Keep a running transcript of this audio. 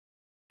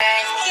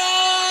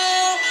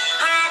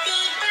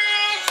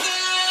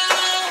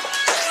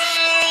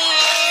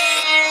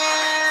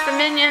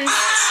opinions.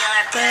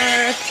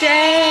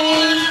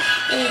 Birthday.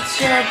 It's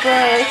your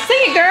birthday.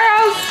 Sing it,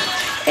 girls.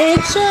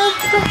 It's your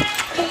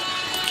birthday.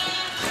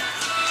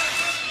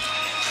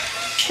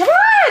 Come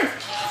on.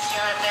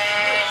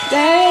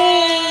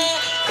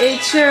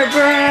 It's your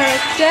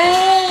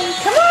birthday.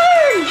 Come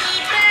on.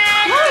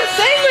 Come on,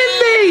 sing with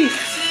me.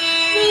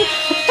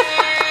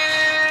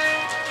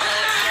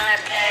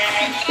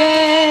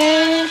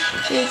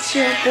 It's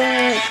your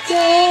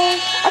birthday.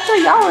 I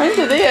thought y'all were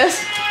into this.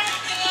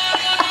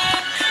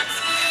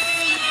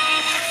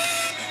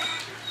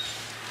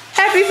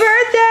 Happy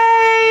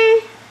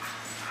birthday.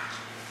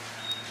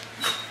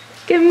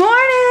 Good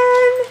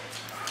morning.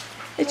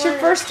 It's your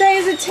first day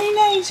as a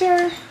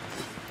teenager.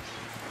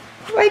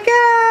 Wake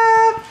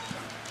up.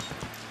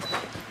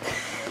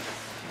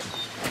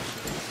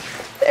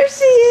 There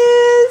she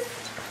is.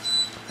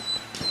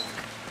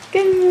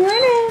 Good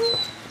morning.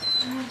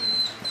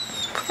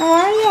 How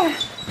are you?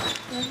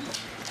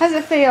 How's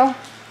it feel?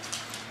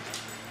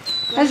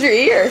 How's your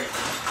ear?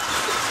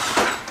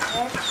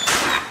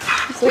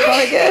 Sleep on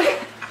it good?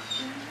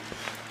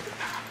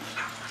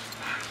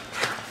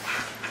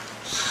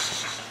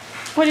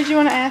 What did you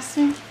want to ask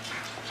me?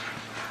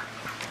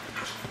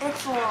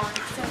 It's long.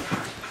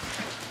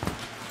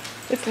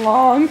 It's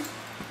long.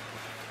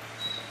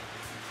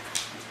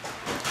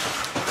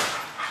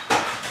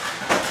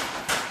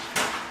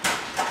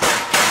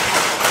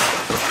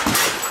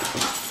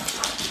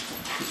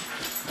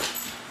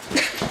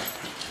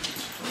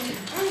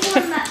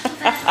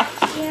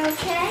 You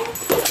okay?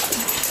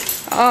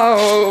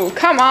 Oh,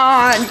 come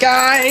on,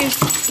 guys.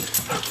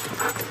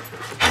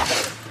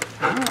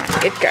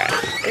 Good girl.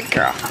 Good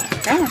girl.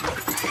 Come on.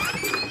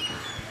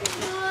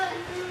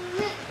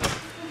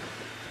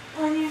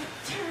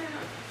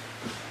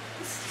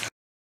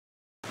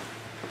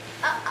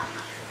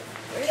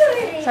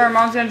 So her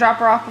mom's gonna drop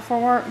her off before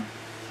work?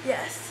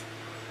 Yes.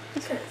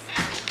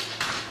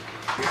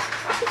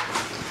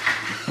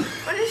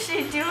 What is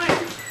she doing?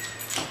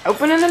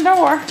 Opening the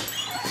door.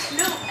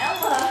 No,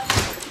 Ella.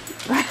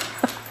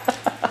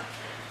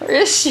 Where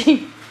is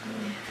she?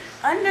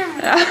 Under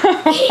me.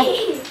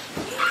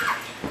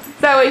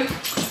 Zoe.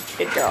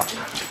 Good girl.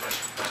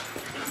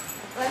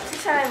 Lexi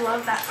said I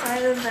love that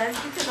side of the bed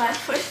because I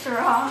pushed her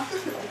off.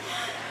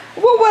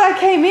 Well, when I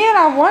came in,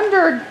 I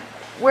wondered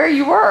where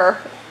you were.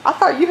 I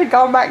thought you had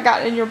gone back and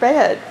gotten in your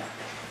bed.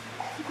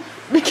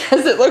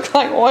 Because it looked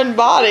like one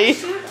body.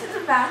 She went to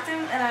the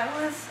bathroom and I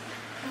was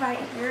right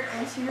here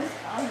and she was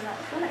on that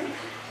side.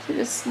 She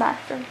just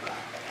smacked her.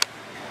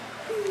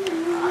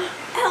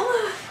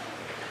 Ella.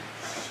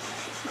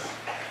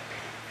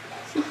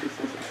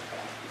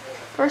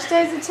 First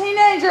day as a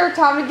teenager.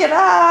 Time to get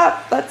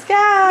up. Let's go.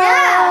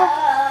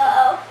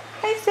 No.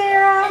 Hey,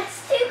 Sarah.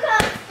 It's too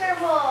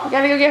comfortable. We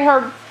gotta go get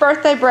her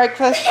birthday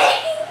breakfast.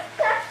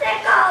 Let's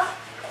take off.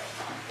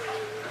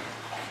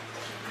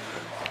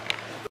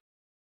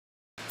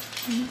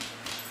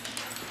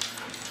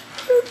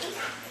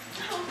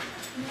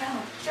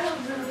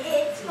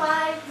 It's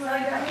my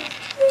birthday.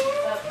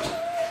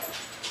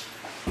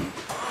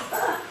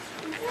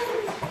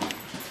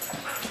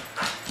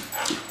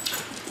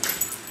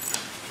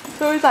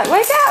 So he's like,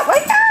 wake up,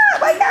 wake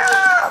up, wake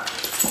up.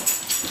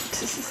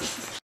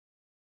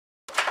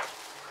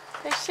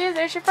 There she is.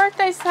 There's your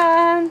birthday,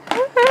 son.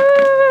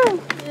 Woohoo!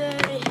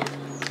 Yay.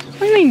 What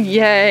do you mean,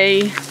 yay?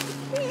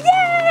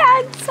 Yay!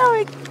 I'm so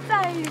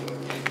excited.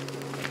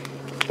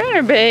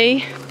 Better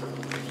be.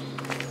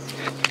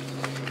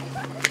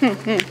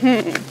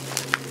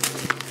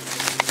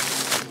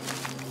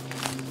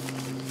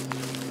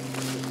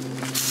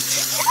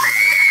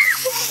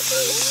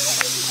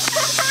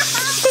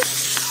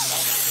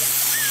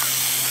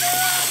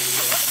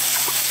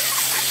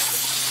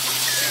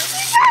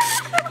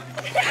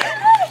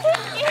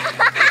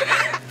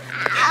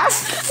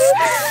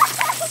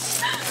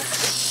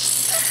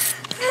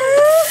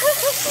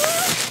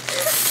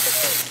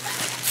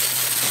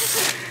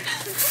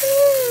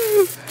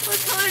 What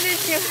color did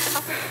you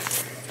have?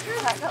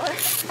 That color.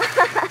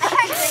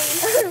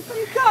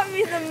 You got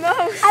me the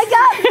most. I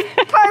got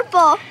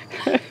purple.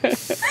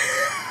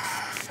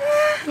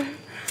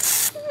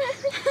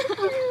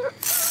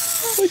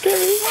 Look at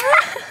me.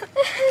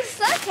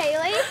 So,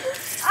 Kaylee,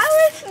 I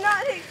was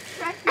not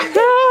expecting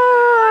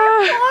Ah.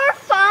 your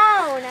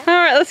phone.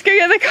 Alright, let's go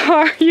get the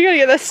car. You gotta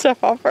get this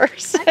stuff off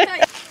first.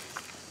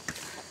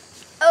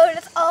 Oh,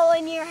 it's all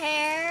in your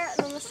hair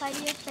and on the side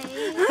of your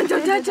face.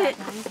 Don't touch it.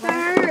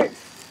 That hurts.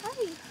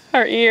 Hi.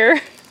 Her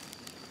ear.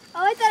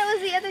 Oh, I thought it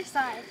was the other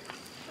side.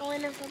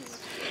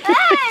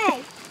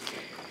 Hey!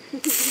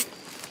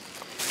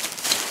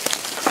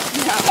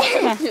 No.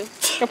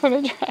 Go put it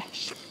in the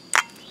trash.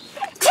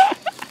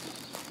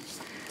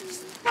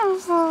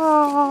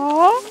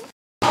 Aww.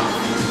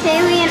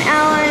 Kaylee and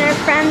Ella and her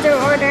friends are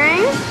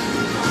ordering.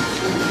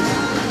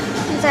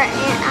 This is our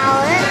Aunt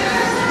Alex.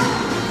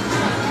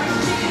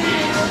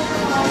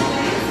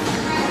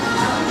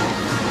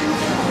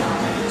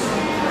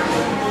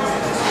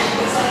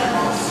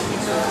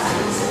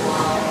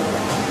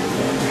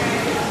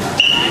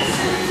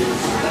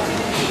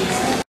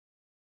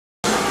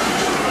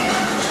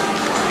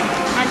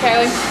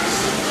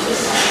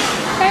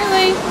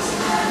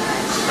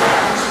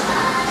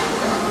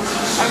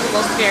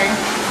 little scary.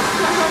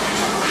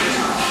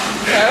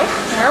 So,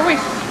 where are we?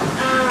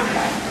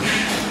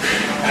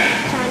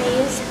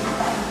 Chinese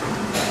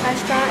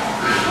restaurant.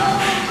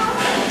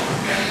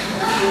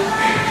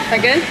 Is that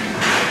good?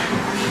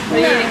 What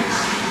are you eating?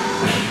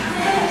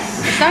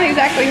 It's not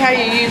exactly how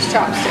you use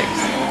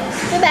chopsticks.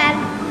 Too bad.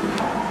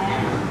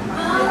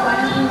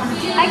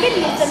 I could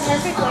use them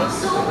perfectly.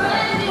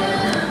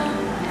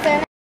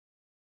 Fair.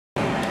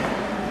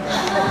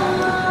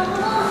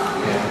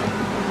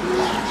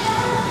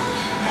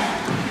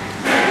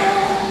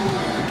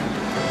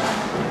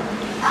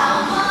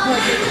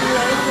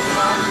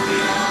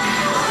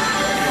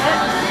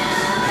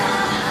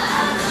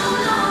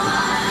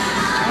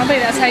 I don't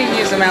think that's how you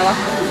use them, Ella.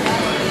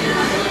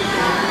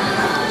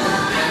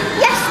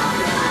 Yes.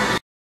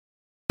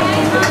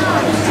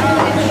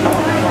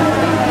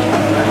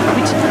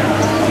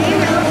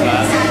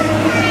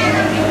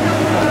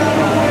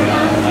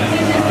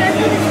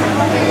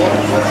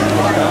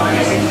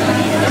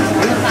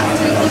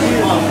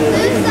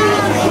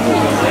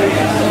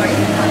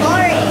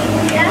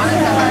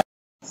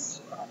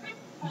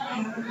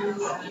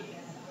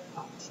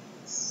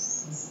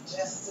 Just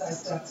as I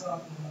start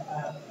talking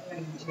about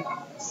paying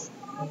jobs,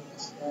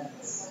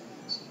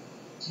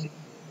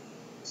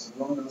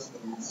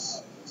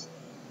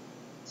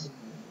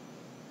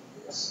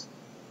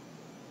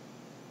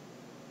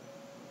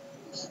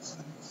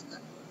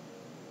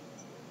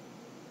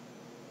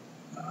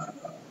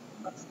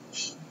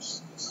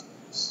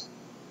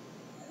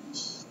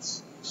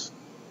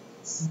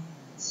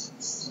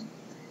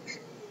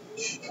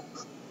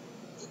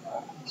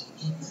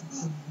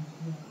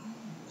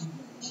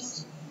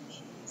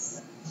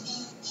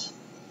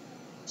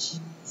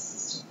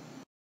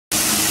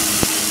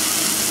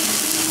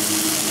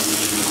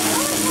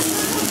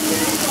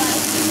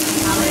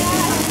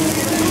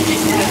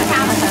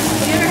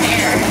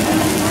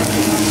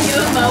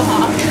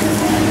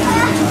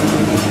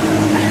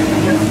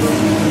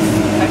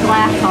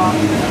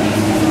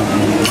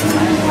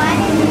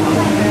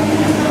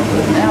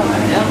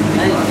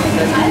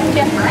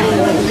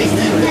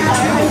 Different.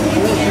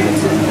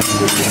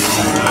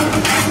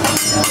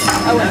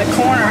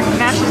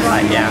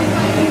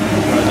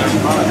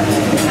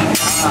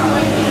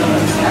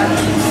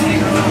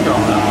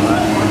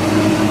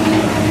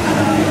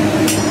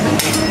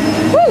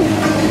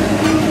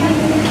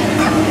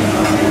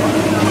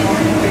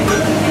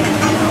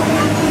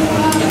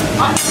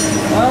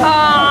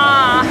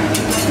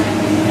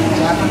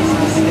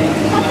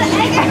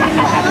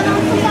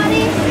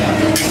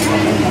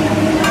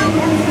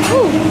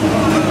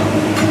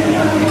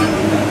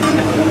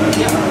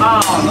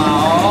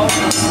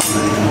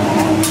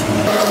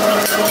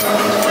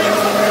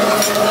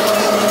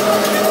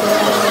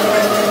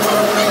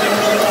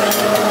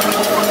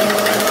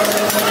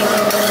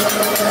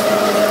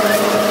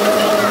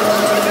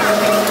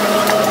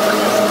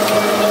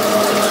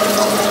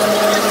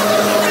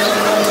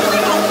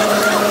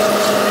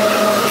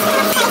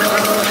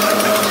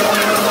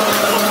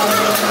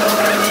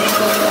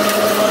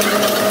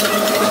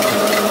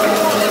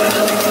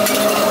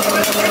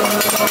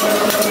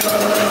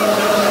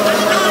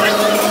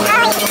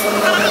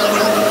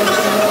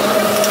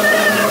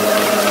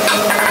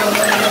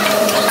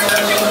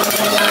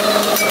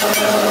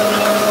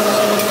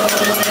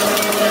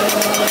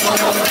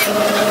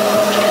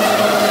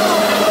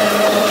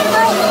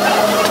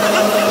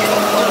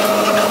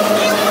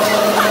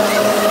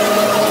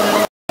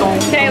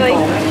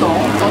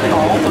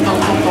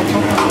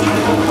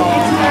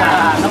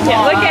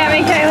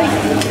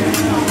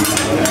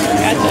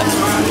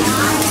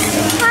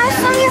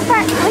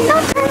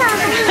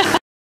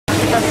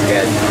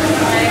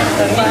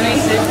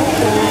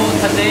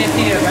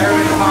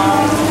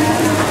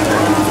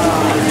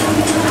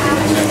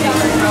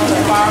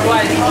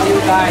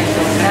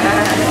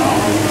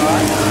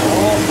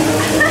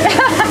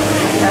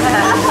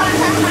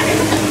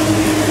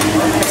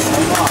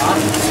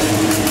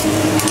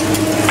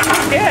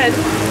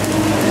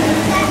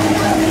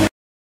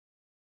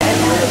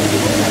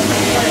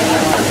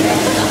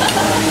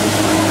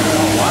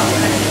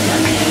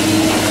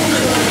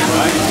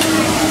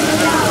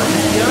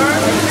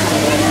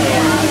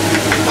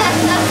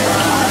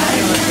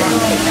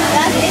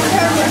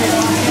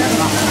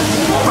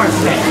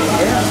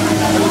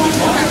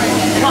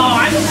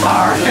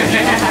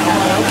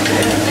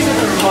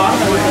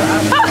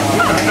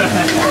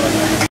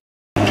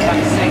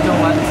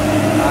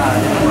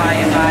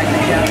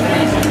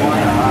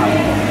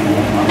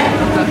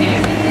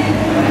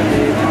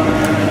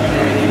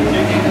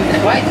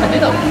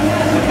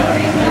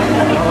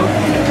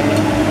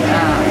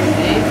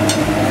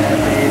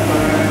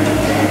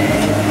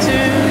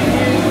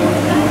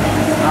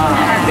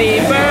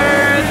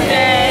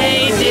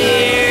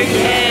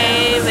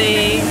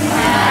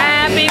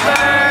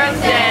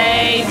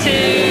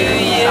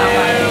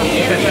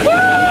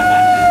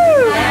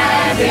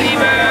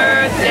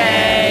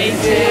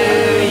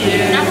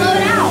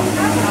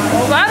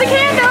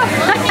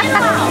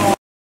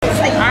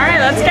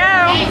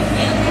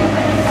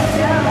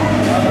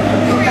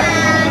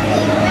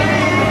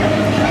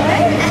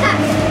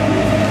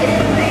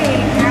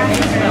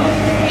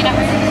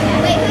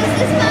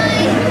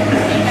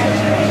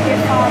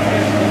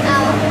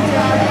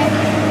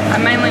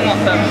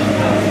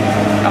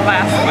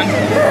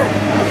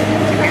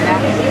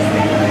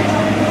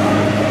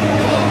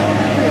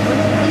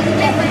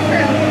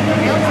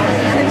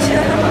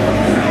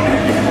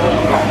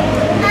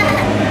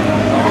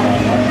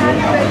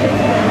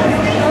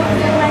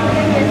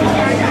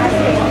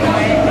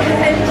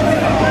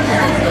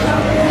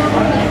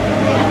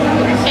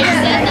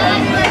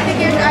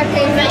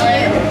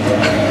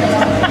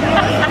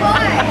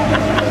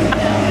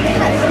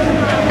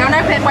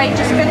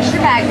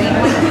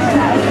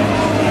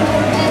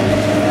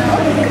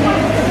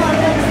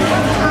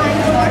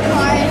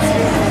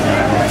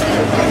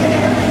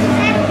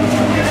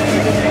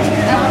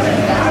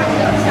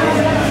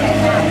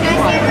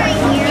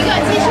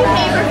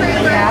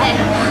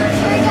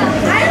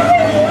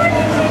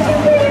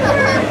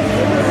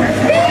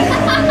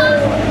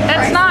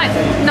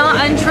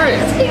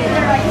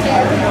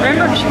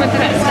 before she went to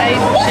that state,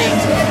 she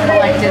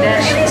collected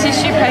it.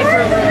 Tissue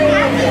paper.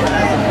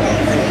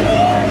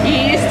 You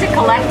used to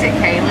collect it,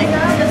 Kaylee.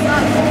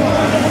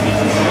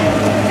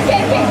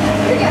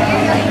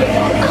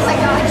 Oh my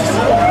gosh.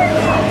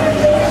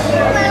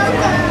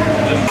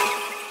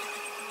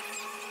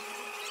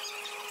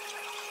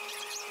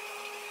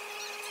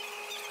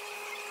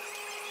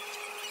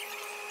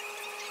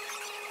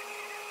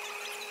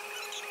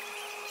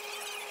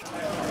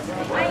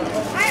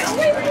 I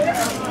always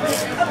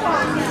a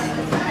box.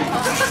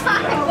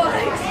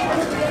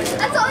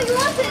 That's all you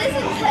wanted, isn't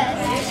it?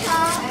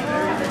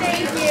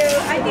 Thank you.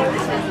 I think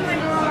this was in the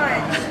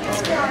garage.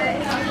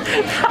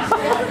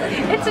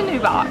 It's a new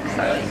box,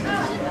 so.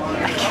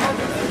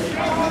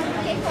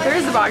 There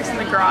is a box in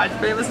the garage,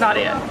 but it was not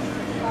it.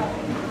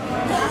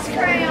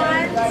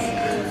 Crayons.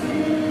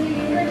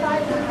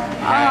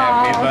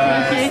 Happy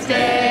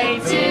birthday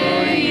to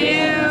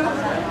you.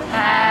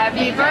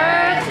 Happy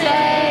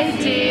birthday,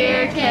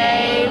 dear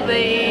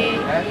Kaylee.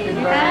 Happy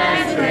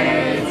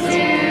birthday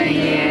to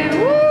you.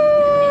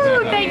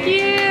 Woo! Thank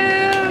you.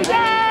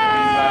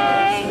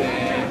 Yay!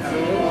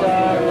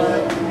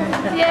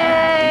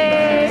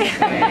 Yay!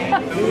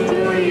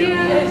 To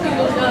you.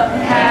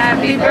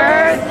 Happy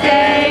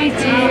birthday,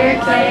 dear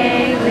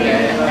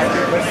Kaylee.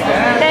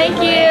 Thank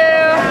you.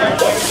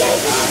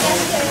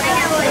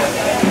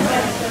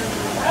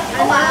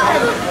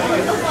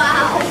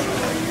 Wow.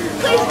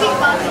 Please be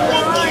box.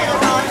 Please be in a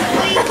box.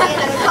 Please be in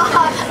a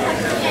box.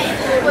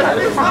 Or at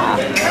least like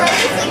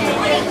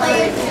 20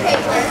 layers of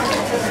paper.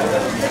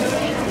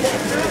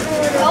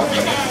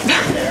 Open it.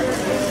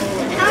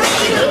 How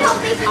do you help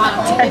me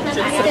hold it?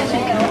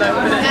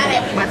 Got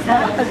it. What's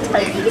that?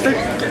 Okay,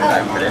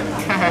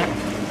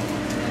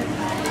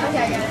 I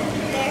got it.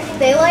 There.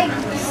 They like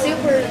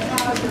super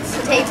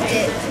taped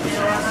it.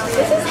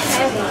 This is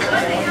heavy.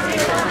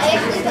 I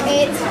actually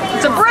think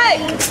It's a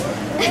brick.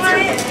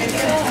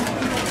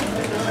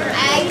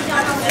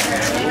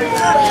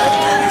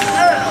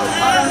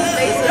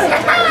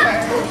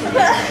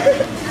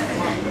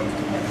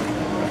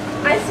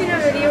 I've seen a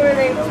video where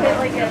they put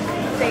like a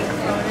fake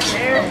phone in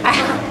there.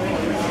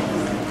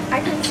 I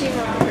can see my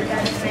mom and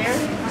dad in there.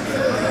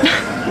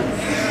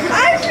 I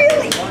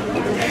really.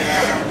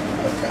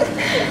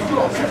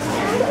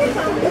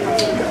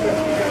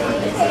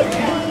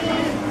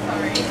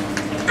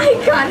 I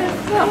got a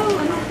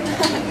phone.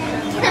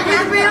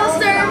 Is real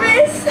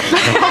service?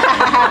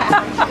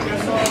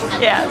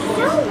 Yes.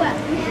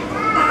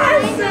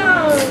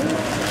 Awesome.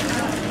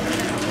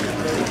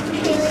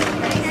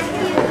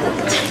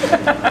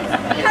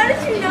 How did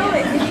you know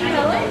it? Did you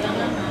know it?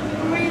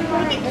 Were you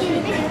like, did you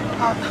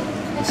know?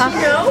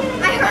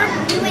 I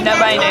heard you and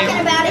Nobody Dad knew.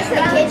 talking about it in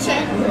the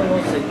kitchen.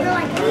 We're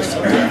like, we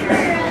should give her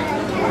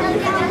a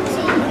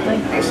galaxy.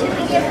 Or should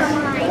we give her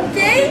mine?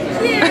 Thank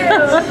you.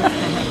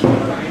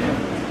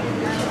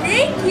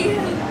 Thank you.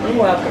 You're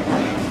welcome.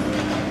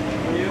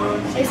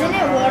 Isn't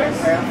it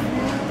waterproof?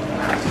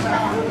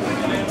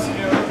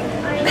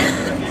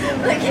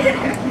 Look at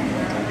her.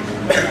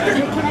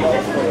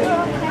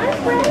 I'm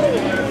ready.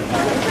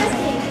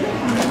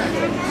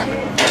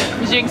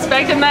 Was you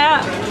expecting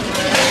that?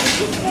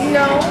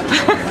 No.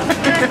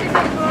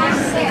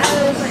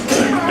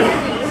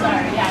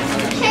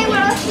 Hey, what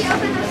else did you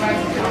open the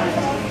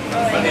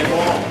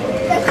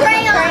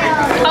crayon?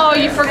 Oh,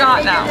 you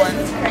forgot that one.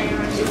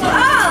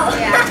 Oh!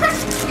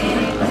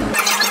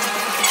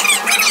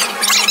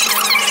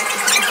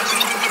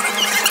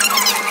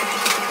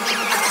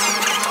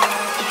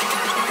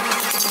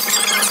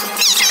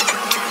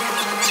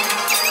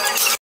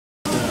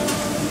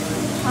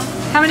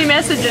 How many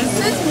messages?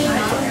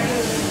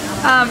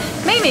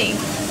 Mimi.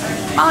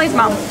 Molly's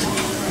mom.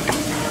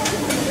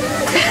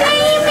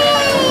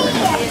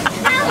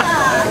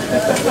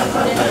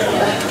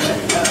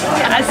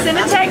 I sent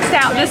a text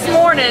out this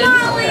morning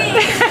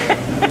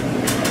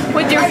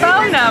with your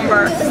phone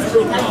number.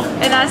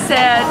 And I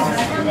said,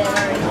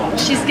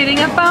 she's getting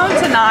a phone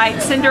tonight.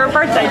 Send her a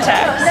birthday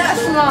text.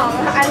 That's long.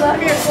 I love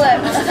your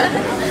clips.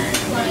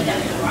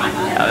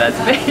 Oh, that's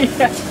me.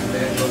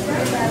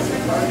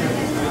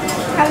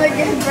 Have a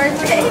good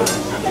birthday.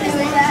 Who's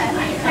that?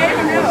 I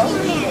don't know.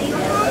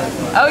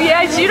 Oh,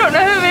 yes, you don't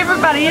know who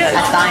everybody is.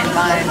 I signed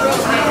mine.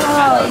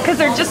 Oh, because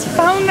they're just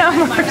phone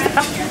numbers.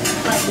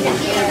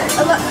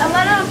 I'm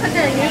gonna put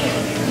their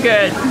name.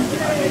 Good.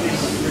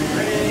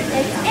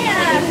 It's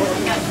Anna.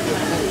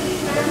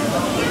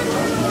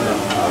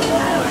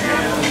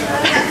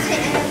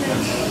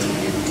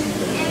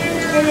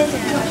 It is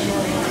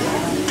Anna.